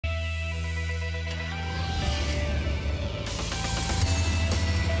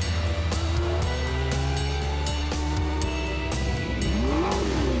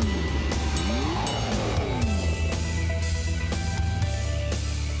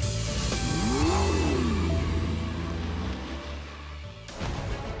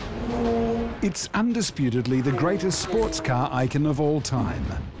It's undisputedly the greatest sports car icon of all time.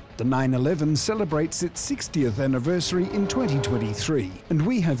 The 911 celebrates its 60th anniversary in 2023, and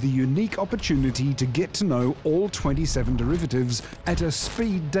we have the unique opportunity to get to know all 27 derivatives at a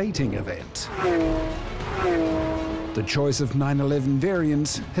speed dating event. The choice of 911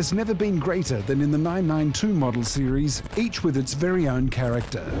 variants has never been greater than in the 992 model series, each with its very own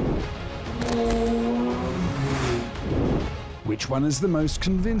character. Which one is the most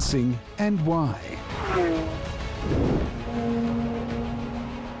convincing and why?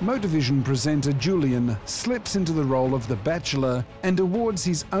 Motorvision presenter Julian slips into the role of the Bachelor and awards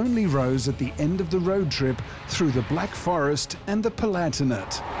his only rose at the end of the road trip through the Black Forest and the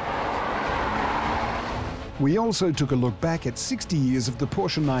Palatinate. We also took a look back at 60 years of the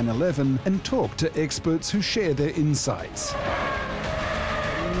Porsche 911 and talked to experts who share their insights.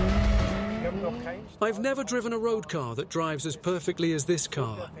 I've never driven a road car that drives as perfectly as this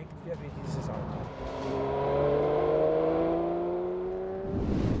car.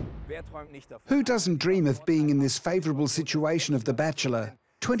 Who doesn't dream of being in this favourable situation of the Bachelor?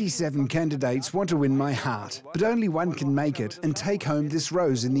 27 candidates want to win my heart, but only one can make it and take home this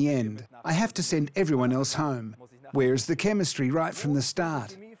rose in the end. I have to send everyone else home. Where is the chemistry right from the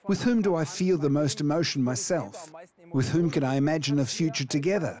start? With whom do I feel the most emotion myself? With whom can I imagine a future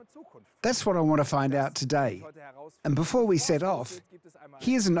together? That's what I want to find out today. And before we set off,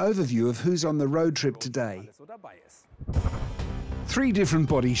 here's an overview of who's on the road trip today. 3 different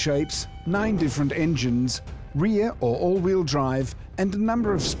body shapes, 9 different engines, rear or all-wheel drive, and a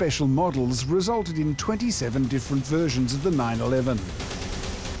number of special models resulted in 27 different versions of the 911.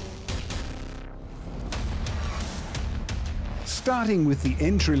 Starting with the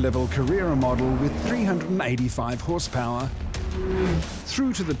entry-level Carrera model with 385 horsepower,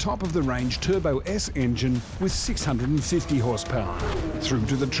 through to the top-of-the-range Turbo S engine with 650 horsepower, through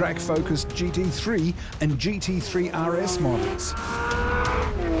to the track-focused GT3 and GT3 RS models.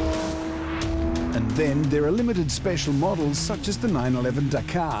 And then there are limited special models such as the 911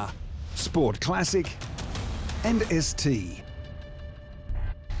 Dakar, Sport Classic and ST.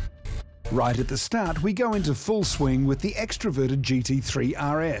 Right at the start, we go into full swing with the extroverted GT3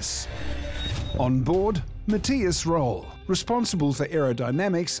 RS. On board, Matthias Roll, responsible for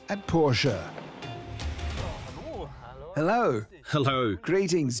aerodynamics at Porsche. Hello. Hello.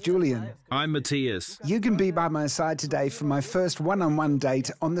 Greetings, Julian. I'm Matthias. You can be by my side today for my first one-on-one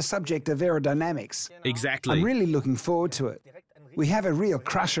date on the subject of aerodynamics. Exactly. I'm really looking forward to it. We have a real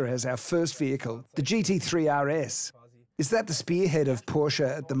crusher as our first vehicle, the GT3 RS. Is that the spearhead of Porsche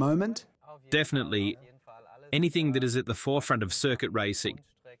at the moment? Definitely. Anything that is at the forefront of circuit racing.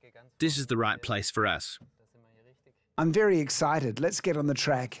 This is the right place for us. I'm very excited. Let's get on the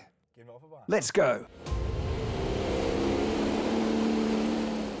track. Let's go.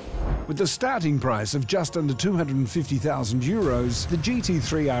 With a starting price of just under €250,000, the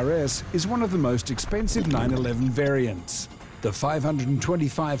GT3 RS is one of the most expensive 911 variants. The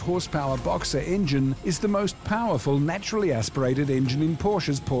 525 horsepower Boxer engine is the most powerful naturally aspirated engine in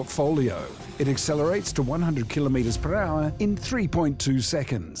Porsche's portfolio. It accelerates to 100 kilometers per hour in 3.2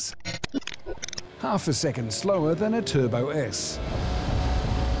 seconds. Half a second slower than a Turbo S.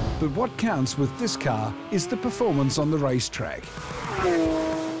 But what counts with this car is the performance on the racetrack.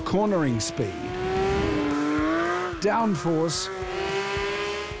 Cornering speed, downforce,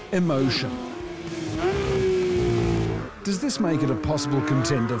 emotion. Does this make it a possible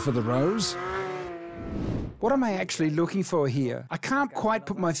contender for the Rose? What am I actually looking for here? I can't quite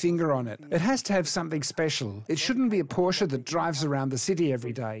put my finger on it. It has to have something special. It shouldn't be a Porsche that drives around the city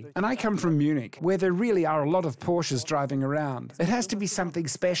every day. And I come from Munich, where there really are a lot of Porsches driving around. It has to be something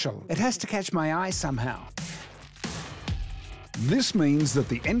special. It has to catch my eye somehow. This means that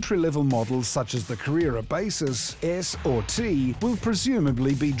the entry-level models such as the Carrera Basis, S or T will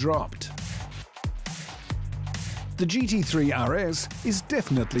presumably be dropped. The GT3 RS is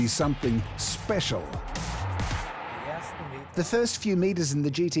definitely something special. The first few meters in the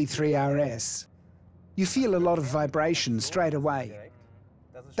GT3 RS, you feel a lot of vibration straight away.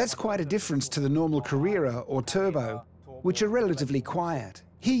 That's quite a difference to the normal Carrera or Turbo, which are relatively quiet.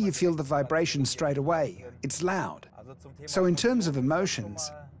 Here you feel the vibration straight away. It's loud. So in terms of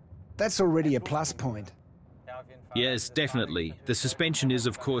emotions, that's already a plus point. Yes, definitely. The suspension is,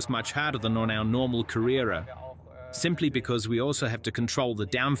 of course, much harder than on our normal Carrera, simply because we also have to control the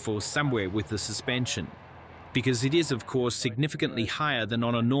downforce somewhere with the suspension, because it is, of course, significantly higher than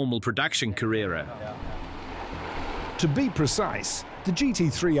on a normal production Carrera. To be precise, the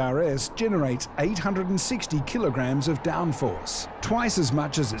GT3 RS generates 860 kilograms of downforce, twice as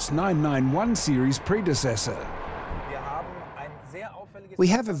much as its 991 series predecessor. We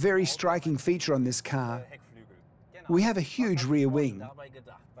have a very striking feature on this car. We have a huge rear wing.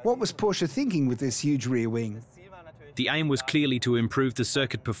 What was Porsche thinking with this huge rear wing? The aim was clearly to improve the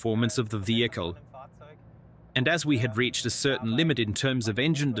circuit performance of the vehicle. And as we had reached a certain limit in terms of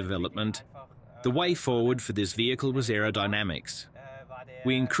engine development, the way forward for this vehicle was aerodynamics.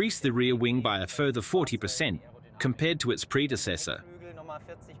 We increased the rear wing by a further 40% compared to its predecessor.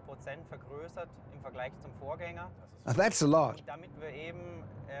 That's a lot.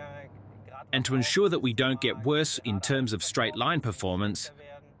 And to ensure that we don't get worse in terms of straight line performance,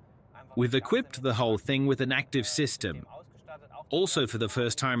 we've equipped the whole thing with an active system, also for the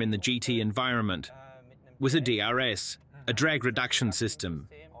first time in the GT environment, with a DRS, a drag reduction system.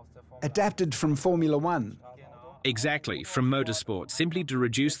 Adapted from Formula One. Exactly, from motorsport, simply to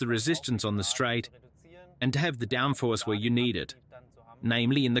reduce the resistance on the straight and to have the downforce where you need it,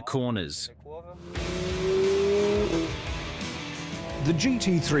 namely in the corners. The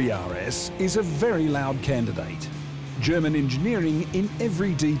GT3 RS is a very loud candidate. German engineering in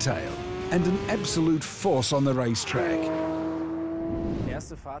every detail and an absolute force on the racetrack.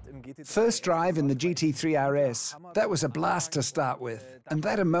 First drive in the GT3 RS, that was a blast to start with. And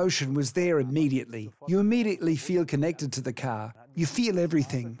that emotion was there immediately. You immediately feel connected to the car. You feel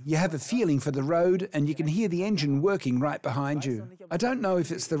everything. You have a feeling for the road and you can hear the engine working right behind you. I don't know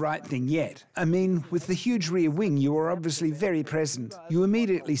if it's the right thing yet. I mean, with the huge rear wing, you are obviously very present. You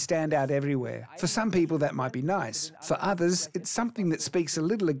immediately stand out everywhere. For some people, that might be nice. For others, it's something that speaks a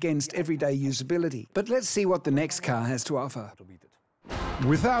little against everyday usability. But let's see what the next car has to offer.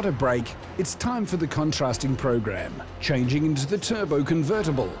 Without a brake, it's time for the contrasting program, changing into the turbo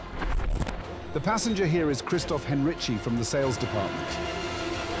convertible. The passenger here is Christoph Henrici from the sales department.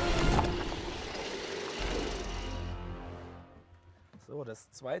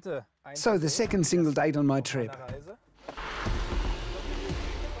 So the second single date on my trip.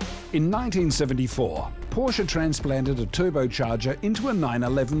 In 1974, Porsche transplanted a turbocharger into a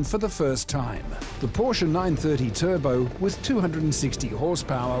 911 for the first time. The Porsche 930 Turbo with 260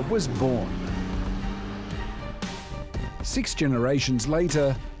 horsepower was born. 6 generations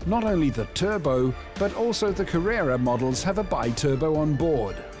later, not only the Turbo, but also the Carrera models have a bi-turbo on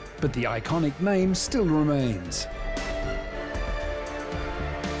board. But the iconic name still remains.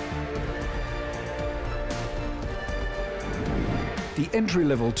 The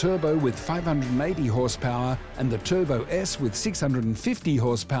entry-level Turbo with 580 horsepower and the Turbo S with 650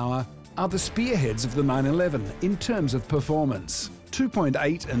 horsepower are the spearheads of the 911 in terms of performance.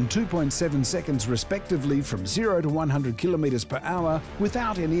 2.8 and 2.7 seconds respectively from 0 to 100 kilometers per hour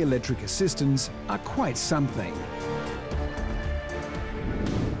without any electric assistance are quite something.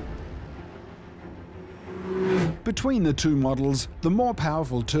 Between the two models, the more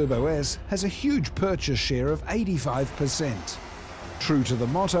powerful Turbo S has a huge purchase share of 85%. True to the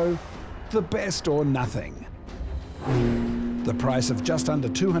motto, the best or nothing. The price of just under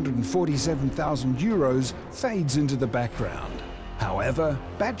 247,000 euros fades into the background. However,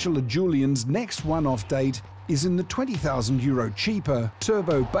 Bachelor Julian's next one-off date is in the 20,000 euro cheaper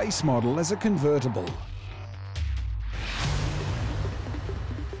Turbo base model as a convertible.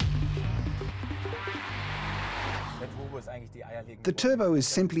 The Turbo is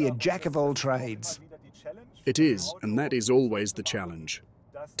simply a jack of all trades. It is, and that is always the challenge.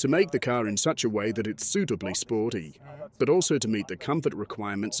 To make the car in such a way that it's suitably sporty, but also to meet the comfort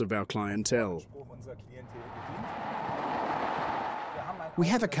requirements of our clientele. We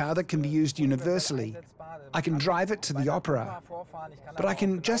have a car that can be used universally. I can drive it to the opera, but I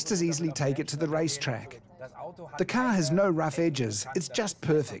can just as easily take it to the racetrack. The car has no rough edges, it's just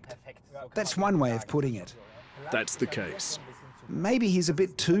perfect. That's one way of putting it. That's the case. Maybe he's a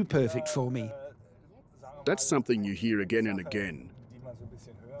bit too perfect for me. That's something you hear again and again,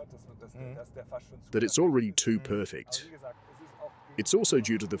 that it's already too perfect. It's also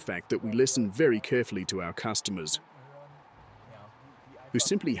due to the fact that we listen very carefully to our customers, who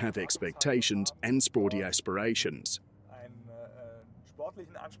simply have expectations and sporty aspirations,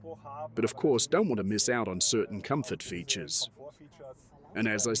 but of course don't want to miss out on certain comfort features. And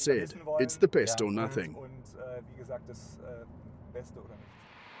as I said, it's the best or nothing.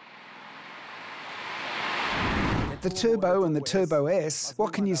 The Turbo and the Turbo S,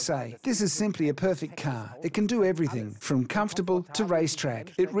 what can you say? This is simply a perfect car. It can do everything, from comfortable to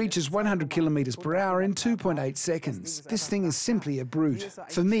racetrack. It reaches 100 kilometers per hour in 2.8 seconds. This thing is simply a brute.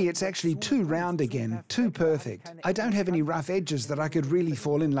 For me, it's actually too round again, too perfect. I don't have any rough edges that I could really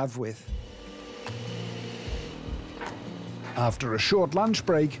fall in love with. After a short lunch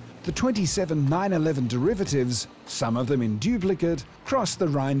break, the 27 911 derivatives, some of them in duplicate, cross the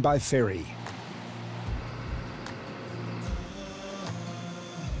Rhine by ferry.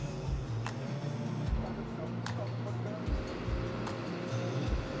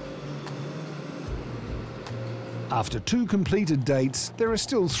 After 2 completed dates, there are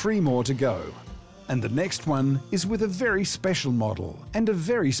still 3 more to go. And the next one is with a very special model and a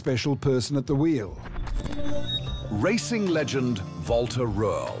very special person at the wheel. Racing legend Walter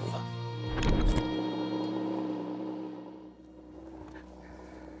Röhrl.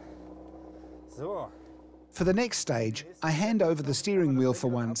 For the next stage, I hand over the steering wheel for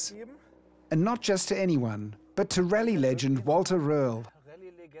once. And not just to anyone, but to rally legend Walter Röhrl.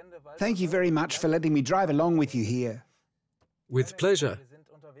 Thank you very much for letting me drive along with you here. With pleasure.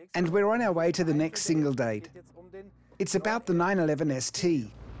 And we're on our way to the next single date. It's about the 911 ST.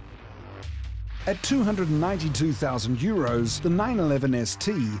 At 292,000 euros, the 911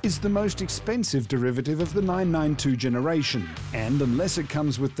 ST is the most expensive derivative of the 992 generation. And unless it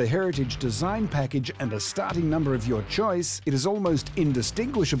comes with the Heritage design package and a starting number of your choice, it is almost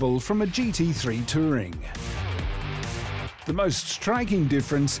indistinguishable from a GT3 Touring. The most striking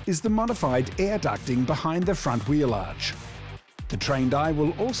difference is the modified air ducting behind the front wheel arch. The trained eye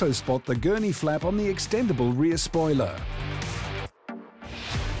will also spot the gurney flap on the extendable rear spoiler.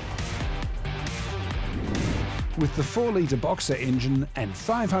 With the 4-litre Boxer engine and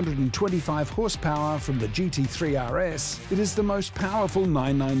 525 horsepower from the GT3 RS, it is the most powerful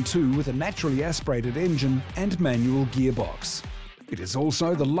 992 with a naturally aspirated engine and manual gearbox. It is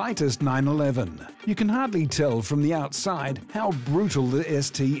also the lightest 911. You can hardly tell from the outside how brutal the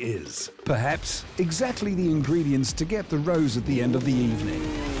ST is. Perhaps exactly the ingredients to get the rose at the end of the evening.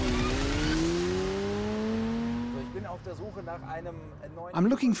 I'm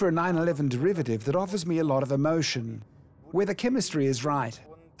looking for a 911 derivative that offers me a lot of emotion, where the chemistry is right,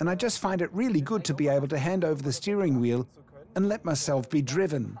 and I just find it really good to be able to hand over the steering wheel and let myself be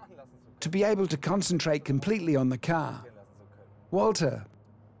driven, to be able to concentrate completely on the car. Walter,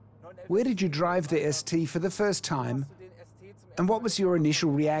 where did you drive the ST for the first time, and what was your initial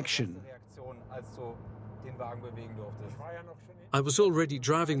reaction? I was already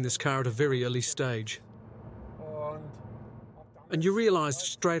driving this car at a very early stage. And you realised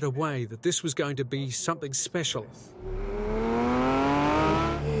straight away that this was going to be something special.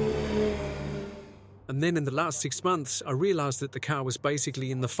 And then in the last 6 months, I realised that the car was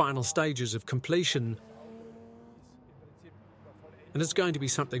basically in the final stages of completion. And it's going to be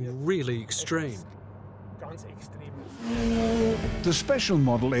something really extreme. The special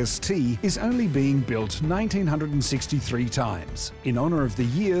model ST is only being built 1,963 times. In honour of the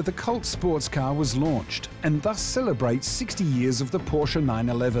year the cult sports car was launched, and thus celebrates 60 years of the Porsche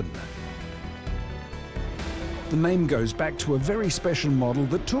 911. The name goes back to a very special model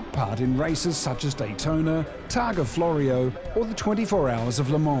that took part in races such as Daytona, Targa Florio, or the 24 Hours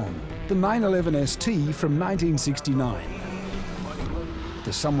of Le Mans, the 911 ST from 1969.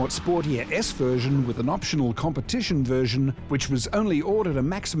 The somewhat sportier S version with an optional competition version, which was only ordered a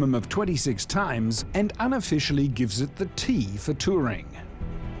maximum of 26 times and unofficially gives it the T for touring.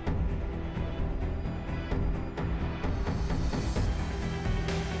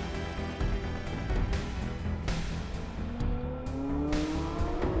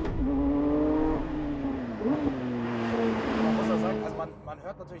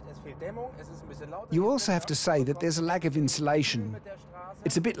 You also have to say that there's a lack of insulation.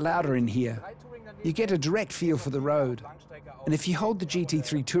 It's a bit louder in here. You get a direct feel for the road. And if you hold the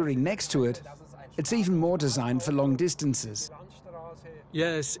GT3 Touring next to it, it's even more designed for long distances.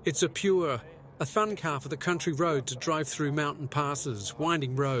 Yes, it's a fun car for the country road to drive through mountain passes,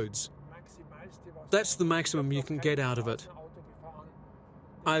 winding roads. That's the maximum you can get out of it.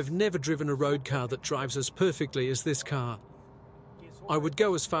 I've never driven a road car that drives as perfectly as this car. I would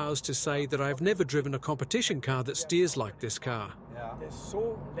go as far as to say that I've never driven a competition car that steers like this car.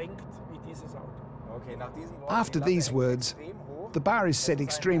 After these words, the bar is set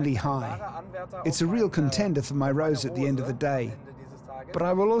extremely high. It's a real contender for my rose at the end of the day. But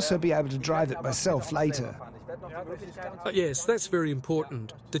I will also be able to drive it myself later. Yes, that's very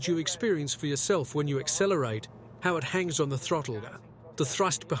important, that you experience for yourself when you accelerate, how it hangs on the throttle, the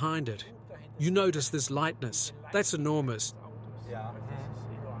thrust behind it. You notice this lightness. That's enormous.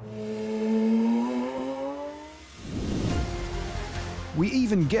 We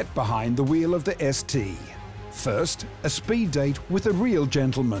even get behind the wheel of the ST. First, a speed date with a real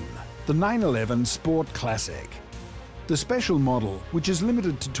gentleman, the 911 Sport Classic. The special model, which is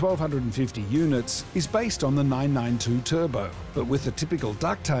limited to 1,250 units, is based on the 992 Turbo, but with the typical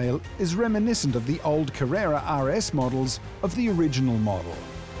ducktail, is reminiscent of the old Carrera RS models of the original model.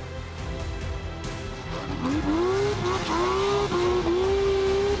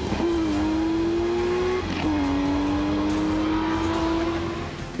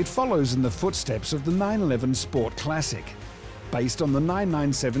 It follows in the footsteps of the 911 Sport Classic, based on the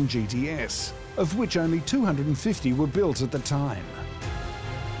 997 GTS, of which only 250 were built at the time.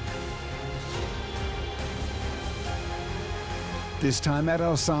 This time at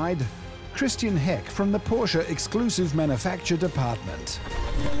our side, Christian Heck from the Porsche Exclusive Manufacture Department.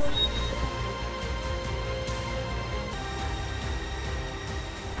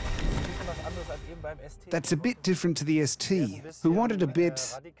 That's a bit different to the ST, who wanted a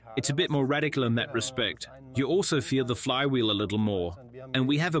bit... It's a bit more radical in that respect. You also feel the flywheel a little more, and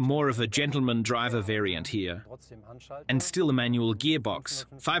we have a more of a gentleman driver variant here. And still a manual gearbox,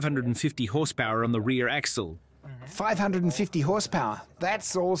 550 horsepower on the rear axle. 550 horsepower,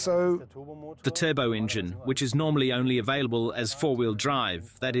 that's also... The turbo engine, which is normally only available as four-wheel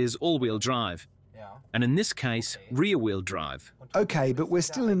drive, that is, all-wheel drive. And in this case, rear-wheel drive. Okay, but we're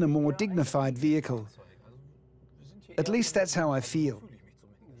still in a more dignified vehicle. At least that's how I feel.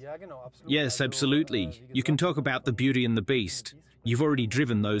 Yes, absolutely. You can talk about the beauty and the beast. You've already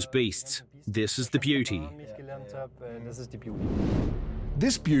driven those beasts. This is the beauty.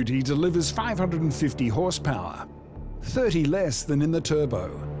 This beauty delivers 550 horsepower, 30 less than in the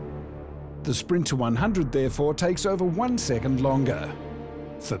turbo. The sprint to 100, therefore, takes over 1 second longer.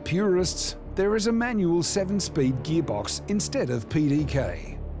 For purists, there is a manual 7-speed gearbox instead of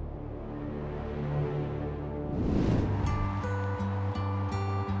PDK.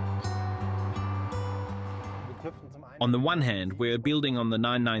 On the one hand, we're building on the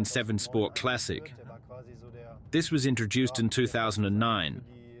 997 Sport Classic. This was introduced in 2009.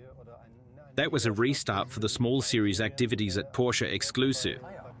 That was a restart for the small series activities at Porsche Exclusive.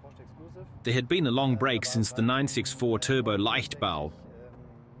 There had been a long break since the 964 Turbo Leichtbau.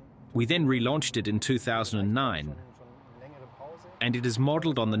 We then relaunched it in 2009, and it is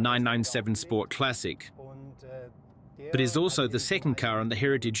modelled on the 997 Sport Classic, but is also the second car on the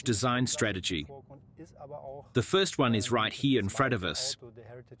Heritage design strategy. The first one is right here in front of us,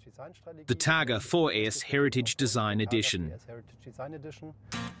 the Targa 4S Heritage Design Edition.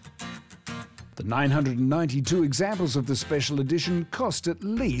 The 992 examples of the special edition cost at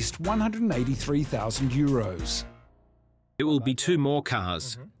least 183,000 euros. It will be 2 more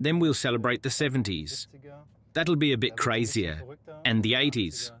cars, then we'll celebrate the 70s. That'll be a bit crazier. And the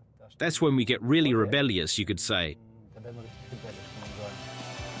 80s. That's when we get really rebellious, you could say.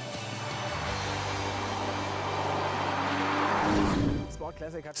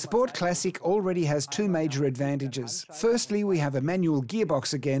 Sport Classic already has 2 major advantages. Firstly, we have a manual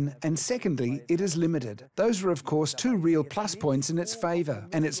gearbox again, and secondly, it is limited. Those are of course 2 real plus points in its favour,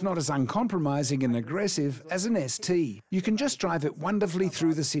 and it's not as uncompromising and aggressive as an ST. You can just drive it wonderfully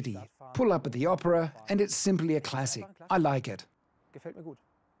through the city, pull up at the opera, and it's simply a classic. I like it.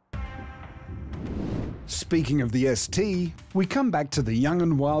 Speaking of the ST, we come back to the young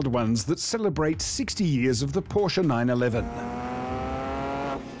and wild ones that celebrate 60 years of the Porsche 911.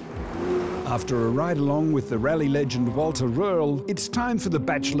 After a ride along with the rally legend Walter Röhrl, it's time for the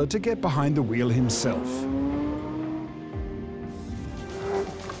Bachelor to get behind the wheel himself.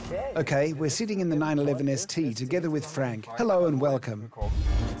 Okay, we're sitting in the 911 ST together with Frank. Hello and welcome.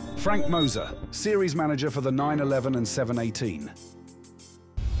 Frank Moser, Series Manager for the 911 and 718.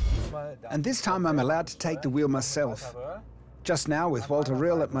 And this time I'm allowed to take the wheel myself. Just now with Walter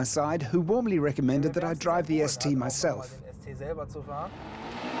Röhrl at my side, who warmly recommended that I drive the ST myself.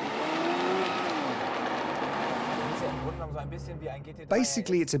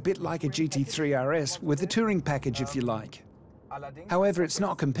 Basically, it's a bit like a GT3 RS with a touring package, if you like. However, it's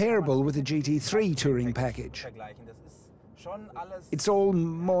not comparable with a GT3 touring package. It's all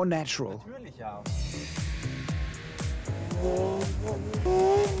more natural.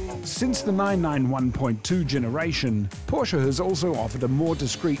 Since the 991.2 generation, Porsche has also offered a more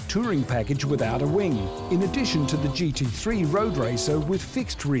discreet touring package without a wing, in addition to the GT3 road racer with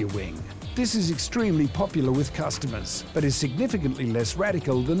fixed rear wing. This is extremely popular with customers, but is significantly less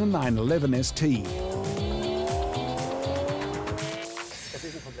radical than a 911 ST.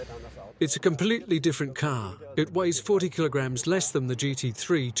 It's a completely different car. It weighs 40 kilograms less than the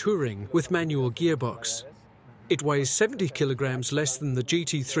GT3 Touring with manual gearbox. It weighs 70 kilograms less than the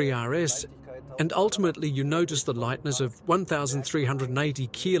GT3 RS, and ultimately you notice the lightness of 1,380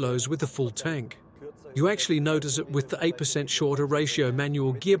 kilos with the full tank. You actually notice it with the 8% shorter ratio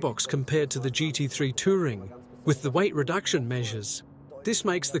manual gearbox compared to the GT3 Touring, with the weight reduction measures. This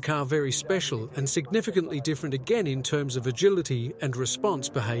makes the car very special and significantly different again in terms of agility and response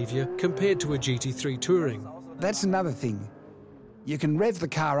behaviour compared to a GT3 Touring. That's another thing. You can rev the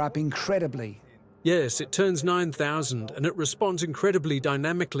car up incredibly. Yes, it turns 9,000 and it responds incredibly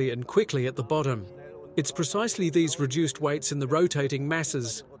dynamically and quickly at the bottom. It's precisely these reduced weights in the rotating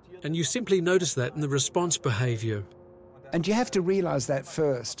masses, and you simply notice that in the response behaviour. And you have to realise that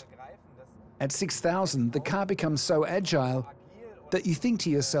first. At 6,000, the car becomes so agile that you think to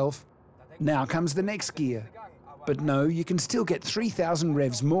yourself, now comes the next gear. But no, you can still get 3,000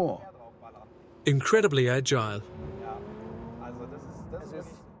 revs more. Incredibly agile.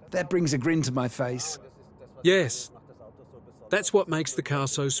 That brings a grin to my face. Yes. That's what makes the car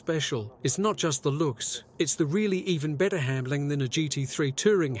so special. It's not just the looks, it's the really even better handling than a GT3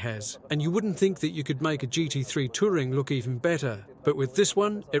 Touring has. And you wouldn't think that you could make a GT3 Touring look even better. But with this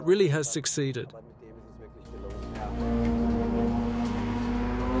one, it really has succeeded.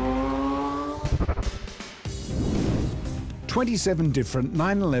 "27 different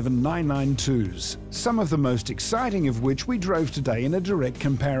 911 992s, some of the most exciting of which we drove today in a direct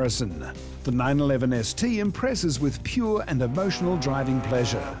comparison. The 911 ST impresses with pure and emotional driving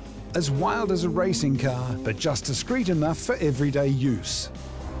pleasure. As wild as a racing car, but just discreet enough for everyday use.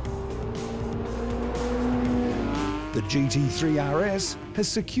 The GT3 RS has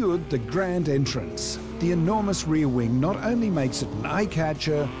secured the grand entrance. The enormous rear wing not only makes it an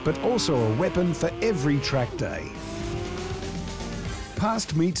eye-catcher, but also a weapon for every track day.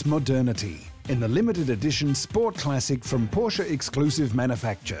 Past meets modernity in the limited edition sport classic from Porsche exclusive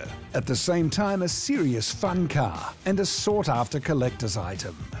manufacture. At the same time, a serious fun car and a sought-after collector's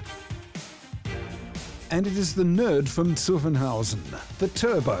item. And it is the nerd from Zuffenhausen, the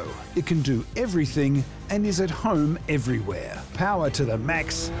Turbo. It can do everything and is at home everywhere. Power to the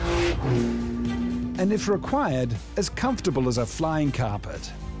max. And if required, as comfortable as a flying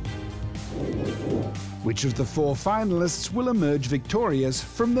carpet. Which of the 4 finalists will emerge victorious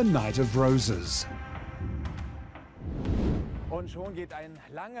from the Night of Roses?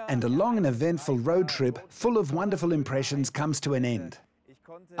 And a long and eventful road trip full of wonderful impressions comes to an end.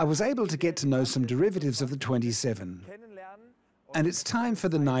 I was able to get to know some derivatives of the 27. And it's time for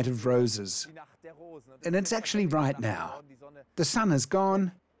the Night of Roses. And it's actually right now. The sun has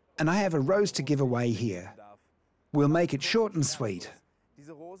gone, and I have a rose to give away here. We'll make it short and sweet.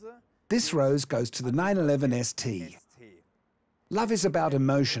 This rose goes to the 911 ST. Love is about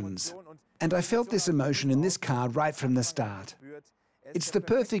emotions, and I felt this emotion in this car right from the start. It's the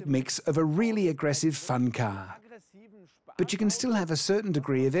perfect mix of a really aggressive fun car, but you can still have a certain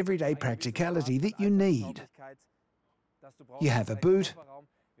degree of everyday practicality that you need. You have a boot,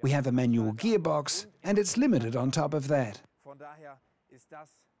 we have a manual gearbox, and it's limited on top of that.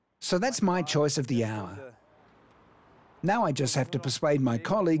 So that's my choice of the hour. Now I just have to persuade my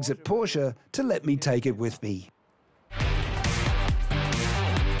colleagues at Porsche to let me take it with me.